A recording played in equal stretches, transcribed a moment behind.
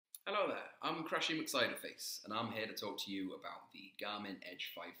Hello there, I'm Crashy McSiderface, and I'm here to talk to you about the Garmin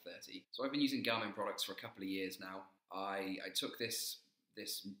Edge 530. So I've been using Garmin products for a couple of years now. I took this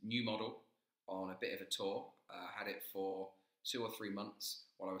new model on a bit of a tour, had it for 2 or 3 months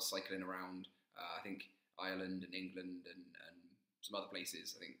while I was cycling around, I think Ireland and England and some other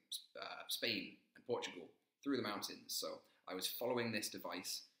places, I think Spain and Portugal, through the mountains. So I was following this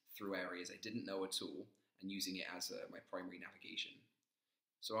device through areas I didn't know at all and using it as my primary navigation.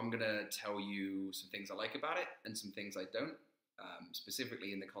 So I'm going to tell you some things I like about it and some things I don't,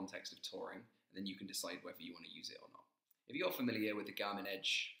 specifically in the context of touring, and then you can decide whether you want to use it or not. If you're familiar with the Garmin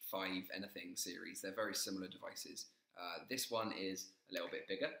Edge 5 anything series, they're very similar devices. This one is a little bit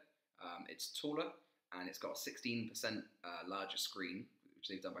bigger, it's taller, and it's got a 16% larger screen, which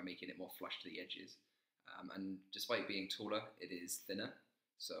they've done by making it more flush to the edges. And despite being taller, it is thinner,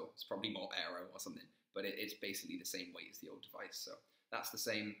 so it's probably more aero or something, but it's basically the same weight as the old device. So that's the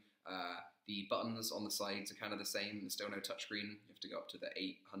same. The buttons on the sides are kind of the same. There's still no touchscreen. You have to go up to the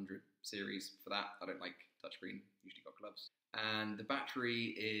 800 series for that. I don't like touchscreen, usually got gloves. And the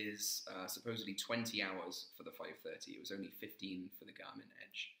battery is supposedly 20 hours for the 530. It was only 15 for the Garmin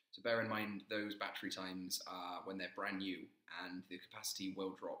Edge. So bear in mind those battery times are when they're brand new, and the capacity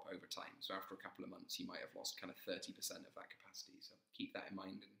will drop over time. So after a couple of months, you might have lost kind of 30% of that capacity. So keep that in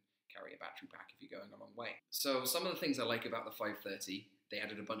mind and carry a battery pack if you're going a long way. So some of the things I like about the 530, they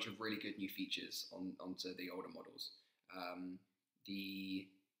added a bunch of really good new features onto the older models.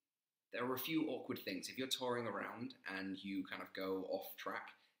 There are a few awkward things. If you're touring around and you kind of go off track,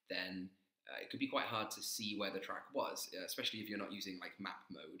 then it could be quite hard to see where the track was, especially if you're not using like map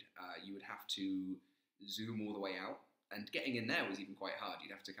mode. You would have to zoom all the way out, and getting in there was even quite hard.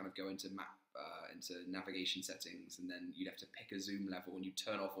 You'd have to kind of go into into navigation settings, and then you'd have to pick a zoom level, and you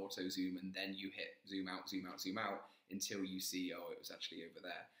turn off auto zoom, and then you hit zoom out, zoom out, zoom out until you see, oh, it was actually over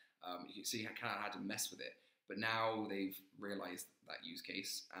there. You can see kind of how to mess with it. But now they've realized that use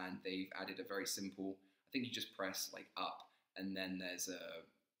case, and they've added a very simple, I think you just press like up, and then there's a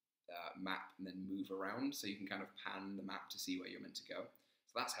map, and then move around, so you can kind of pan the map to see where you're meant to go.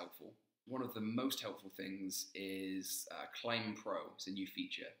 So that's helpful. One of the most helpful things is Climb Pro. It's a new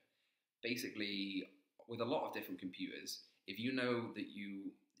feature. Basically, with a lot of different computers, if you know that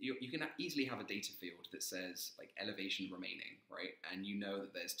you can easily have a data field that says like elevation remaining, right? And you know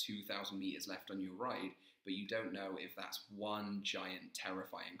that there's 2,000 meters left on your ride, but you don't know if that's one giant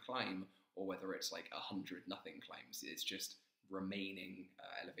terrifying climb or whether it's like 100 nothing climbs. It's just remaining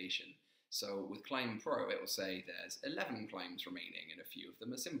elevation. So with Climb Pro, it will say there's 11 climbs remaining, and a few of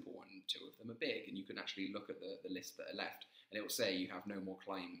them are simple and 2 of them are big, and you can actually look at the list that are left, and it will say you have no more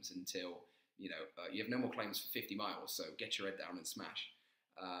climbs until, you have no more climbs for 50 miles, so get your head down and smash.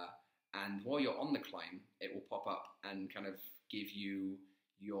 And while you're on the climb, it will pop up and kind of give you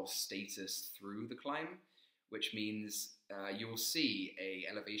your status through the climb, which means you'll see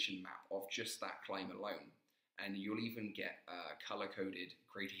a elevation map of just that climb alone, and you'll even get color-coded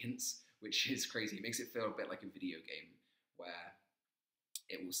gradients, which is crazy. It makes it feel a bit like a video game where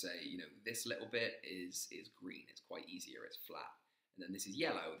it will say, this little bit is green, it's quite easier, it's flat. And then this is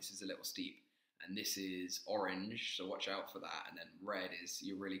yellow, this is a little steep. And this is orange, so watch out for that. And then red is,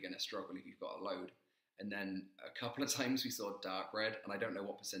 you're really gonna struggle if you've got a load. And then a couple of times we saw dark red, and I don't know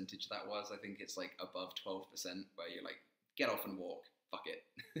what percentage that was. I think it's like above 12%, where you're like, get off and walk, fuck it.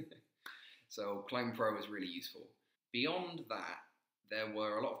 So Climb Pro is really useful. Beyond that, there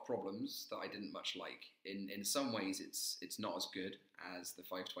were a lot of problems that I didn't much like. In some ways, it's not as good as the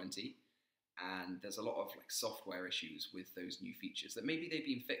 520, and there's a lot of like software issues with those new features that maybe they've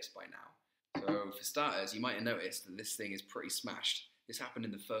been fixed by now. So for starters, you might have noticed that this thing is pretty smashed. This happened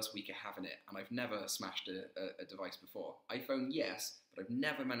in the first week of having it, and I've never smashed a device before. iPhone, yes, but I've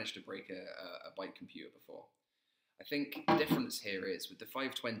never managed to break a bike computer before. I think the difference here is with the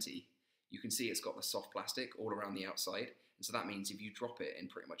 520, you can see it's got the soft plastic all around the outside. And so that means if you drop it in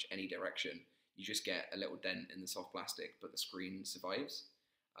pretty much any direction, you just get a little dent in the soft plastic, but the screen survives.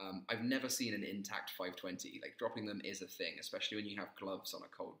 I've never seen an intact 520. Like, dropping them is a thing, especially when you have gloves on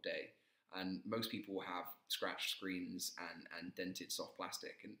a cold day. And most people have scratched screens and dented soft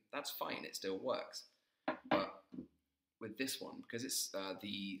plastic, and that's fine, it still works. But with this one, because it's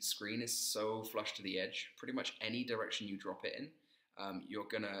the screen is so flush to the edge, pretty much any direction you drop it in, you're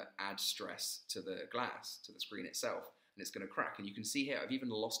gonna add stress to the glass, to the screen itself, and it's gonna crack. And you can see here, I've even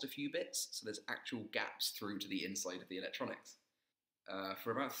lost a few bits, so there's actual gaps through to the inside of the electronics.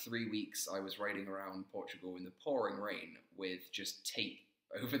 For about 3 weeks, I was riding around Portugal in the pouring rain with just tape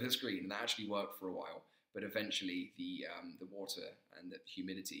over the screen, and that actually worked for a while, but eventually the water and the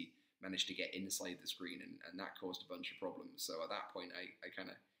humidity managed to get inside the screen, and that caused a bunch of problems. So at that point, I kind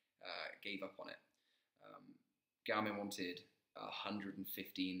of gave up on it. Garmin wanted £115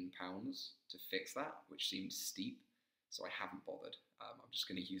 to fix that, which seemed steep, so I haven't bothered. I'm just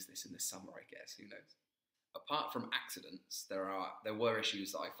going to use this in the summer, I guess, who knows. Apart from accidents, there were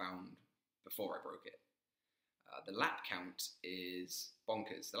issues that I found before I broke it. The lap count is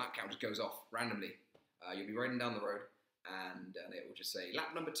bonkers. The lap count just goes off randomly. You'll be riding down the road, and it will just say,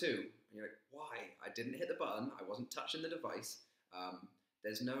 lap number 2. And you're like, why? I didn't hit the button. I wasn't touching the device.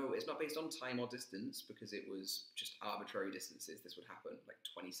 It's not based on time or distance, because it was just arbitrary distances. This would happen, like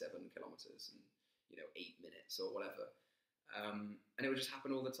 27 kilometers and 8 minutes or whatever. And it would just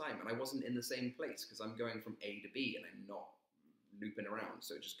happen all the time. And I wasn't in the same place, because I'm going from A to B and I'm not looping around,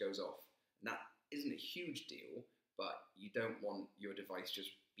 so it just goes off. And that isn't a huge deal, but you don't want your device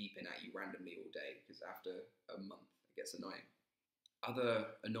just beeping at you randomly all day, because after a month it gets annoying. Other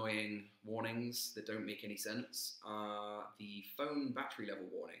annoying warnings that don't make any sense are the phone battery level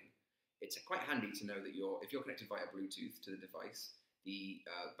warning. It's quite handy to know that if you're connected via Bluetooth to the device, the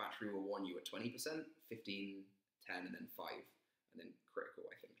battery will warn you at 20%, 15, 10, and then 5, and then critical,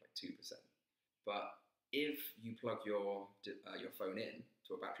 I think, like 2%. But if you plug your phone in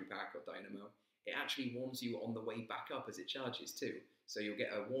to a battery pack or dynamo, it actually warns you on the way back up as it charges too. So you'll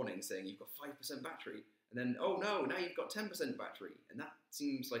get a warning saying you've got 5% battery, and then, oh no, now you've got 10% battery. And that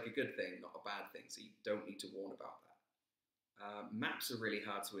seems like a good thing, not a bad thing, so you don't need to warn about that. Maps are really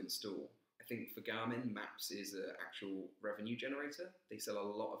hard to install. I think for Garmin, Maps is an actual revenue generator. They sell a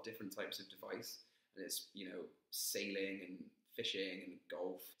lot of different types of device, and it's, sailing and fishing and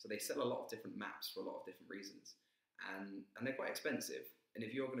golf. So they sell a lot of different maps for a lot of different reasons. And they're quite expensive. And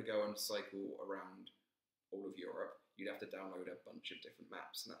if you're going to go and cycle around all of Europe, you'd have to download a bunch of different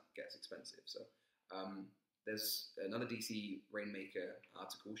maps, and that gets expensive. So there's another DC Rainmaker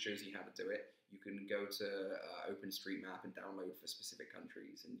article, shows you how to do it. You can go to OpenStreetMap and download for specific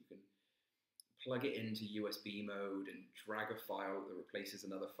countries, and you can plug it into USB mode and drag a file that replaces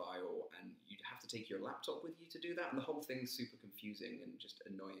another file, and you'd have to take your laptop with you to do that, and the whole thing's super confusing and just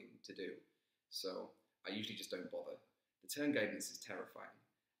annoying to do. So I usually just don't bother. The turn guidance is terrifying.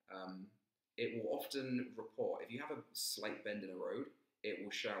 It will often report, if you have a slight bend in a road, it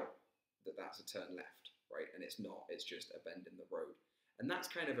will shout that that's a turn left, right? And it's not, it's just a bend in the road. And that's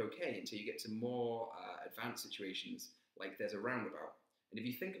kind of okay until you get to more advanced situations, like there's a roundabout. And if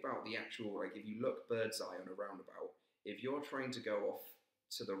you think about the actual, like if you look bird's eye on a roundabout, if you're trying to go off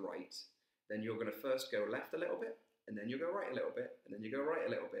to the right, then you're going to first go left a little bit, and then you'll go right a little bit, and then you go right a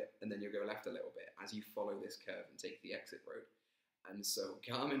little bit, and then you'll go left a little bit as you follow this curve and take the exit road. And so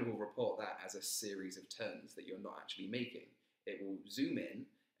Garmin will report that as a series of turns that you're not actually making. It will zoom in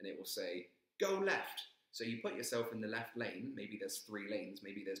and it will say, go left. So you put yourself in the left lane, maybe there's 3 lanes,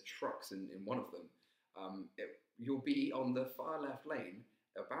 maybe there's trucks in one of them. You'll be on the far left lane,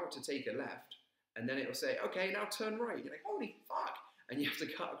 about to take a left, and then it'll say, okay, now turn right. You're like, holy fuck. And you have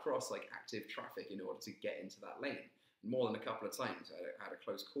to cut across like active traffic in order to get into that lane. More than a couple of times I had a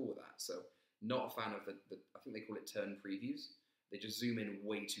close call with that. So not a fan of the I think they call it turn previews. They just zoom in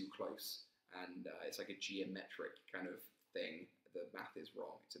way too close, and it's like a geometric kind of thing. The math is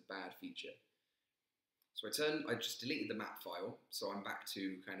wrong. It's a bad feature. So I just deleted the map file, so I'm back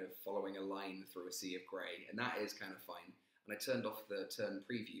to kind of following a line through a sea of grey, and that is kind of fine. And I turned off the turn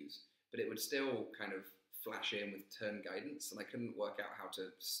previews, but it would still kind of flash in with turn guidance, and I couldn't work out how to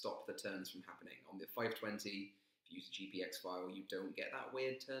stop the turns from happening. On the 520, if you use a GPX file, you don't get that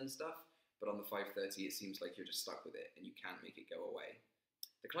weird turn stuff. But on the 530, it seems like you're just stuck with it and you can't make it go away.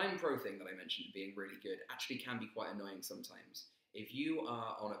 The Climb Pro thing that I mentioned being really good actually can be quite annoying sometimes. If you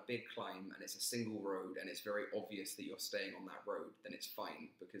are on a big climb and it's a single road and it's very obvious that you're staying on that road, then it's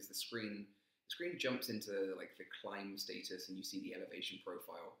fine, because the screen jumps into like the climb status and you see the elevation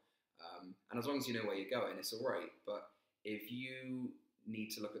profile. And as long as you know where you're going, it's all right. But if you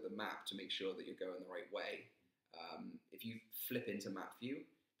need to look at the map to make sure that you're going the right way, if you flip into map view,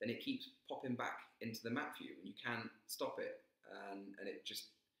 then it keeps popping back into the map view and you can't stop it. And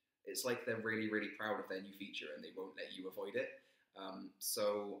it's like they're really, really proud of their new feature and they won't let you avoid it.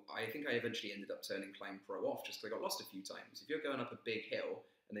 So I think I eventually ended up turning Climb Pro off just because I got lost a few times. If you're going up a big hill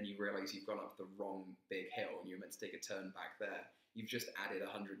and then you realise you've gone up the wrong big hill and you're meant to take a turn back there, you've just added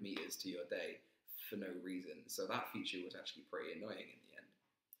 100 meters to your day for no reason. So that feature was actually pretty annoying in the end.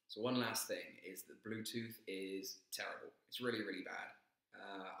 So one last thing is that Bluetooth is terrible. It's really, really bad.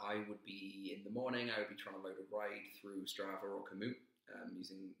 I would be, in the morning, I would be trying to load a ride through Strava or Komoot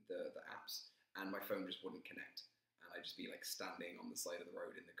using the apps, and my phone just wouldn't connect. And I'd just be like standing on the side of the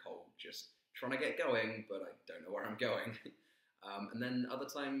road in the cold, just trying to get going, but I don't know where I'm going. And then other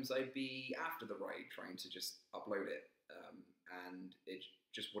times I'd be after the ride trying to just upload it, and it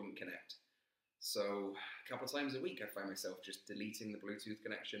just wouldn't connect. So a couple of times a week, I find myself just deleting the Bluetooth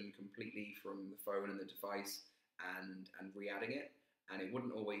connection completely from the phone and the device, and re-adding it. And it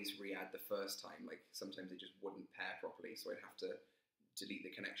wouldn't always re-add the first time. Like sometimes it just wouldn't pair properly, so I'd have to delete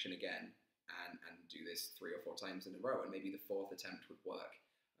the connection again and do this 3 or 4 times in a row, and maybe the fourth attempt would work.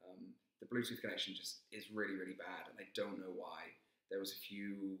 The Bluetooth connection just is really, really bad, and I don't know why. There was a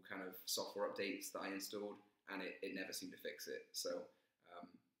few kind of software updates that I installed, and it never seemed to fix it. So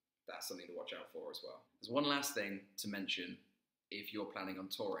that's something to watch out for as well. There's one last thing to mention if you're planning on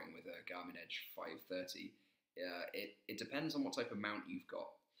touring with a Garmin Edge 530. It depends on what type of mount you've got.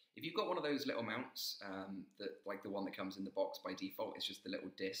 If you've got one of those little mounts, that like the one that comes in the box by default, it's just the little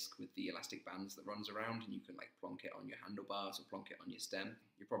disc with the elastic bands that runs around, and you can like plonk it on your handlebars or plonk it on your stem,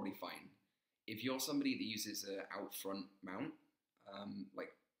 you're probably fine. If you're somebody that uses an out front mount,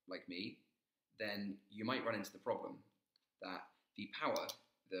 like me, then you might run into the problem that the power,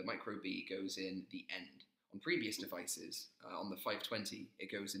 the micro B, goes in the end. On previous devices, on the 520,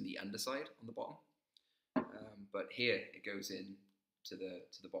 it goes in the underside on the bottom, but here it goes in to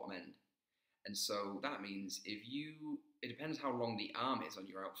the bottom end. And so that means it depends how long the arm is on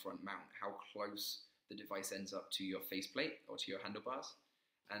your out front mount, how close the device ends up to your faceplate or to your handlebars.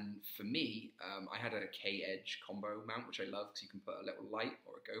 And for me, I had a K-Edge combo mount, which I love because you can put a little light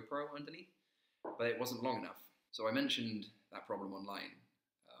or a GoPro underneath, but it wasn't long enough. So I mentioned that problem online.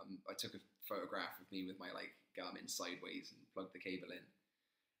 I took a photograph of me with my like Garmin sideways and plugged the cable in.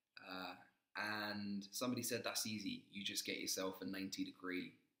 And somebody said that's easy, you just get yourself a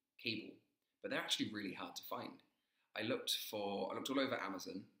 90-degree cable. But they're actually really hard to find. I looked all over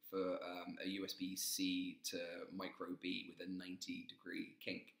Amazon for a USB-C to micro B with a 90-degree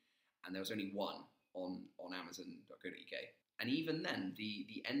kink, and there was only one on Amazon.co.uk. And even then,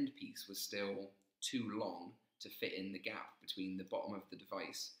 the end piece was still too long to fit in the gap between the bottom of the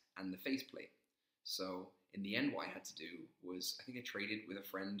device and the faceplate. So in the end, what I had to do was, I think I traded with a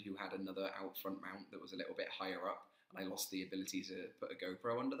friend who had another out front mount that was a little bit higher up, and I lost the ability to put a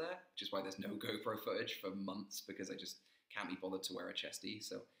GoPro under there, which is why there's no GoPro footage for months, because I just can't be bothered to wear a chesty.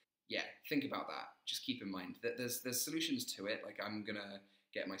 So yeah, think about that. Just keep in mind that there's solutions to it. Like I'm gonna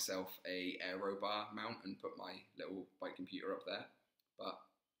get myself a aero bar mount and put my little bike computer up there, but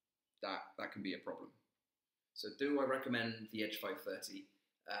that can be a problem. So do I recommend the Edge 530?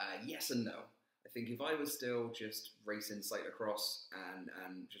 Yes and no. I think if I was still just racing cyclocross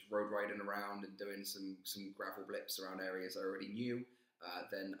and just road riding around and doing some gravel blips around areas I already knew,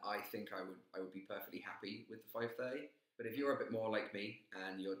 then I think I would be perfectly happy with the 530. But if you're a bit more like me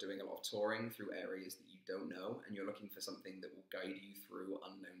and you're doing a lot of touring through areas that you don't know and you're looking for something that will guide you through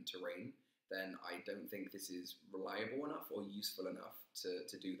unknown terrain, then I don't think this is reliable enough or useful enough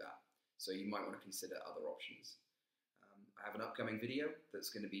to do that. So you might want to consider other options. I have an upcoming video that's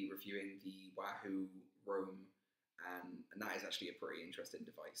going to be reviewing the Wahoo Roam, and that is actually a pretty interesting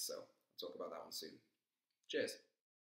device, so I'll talk about that one soon. Cheers.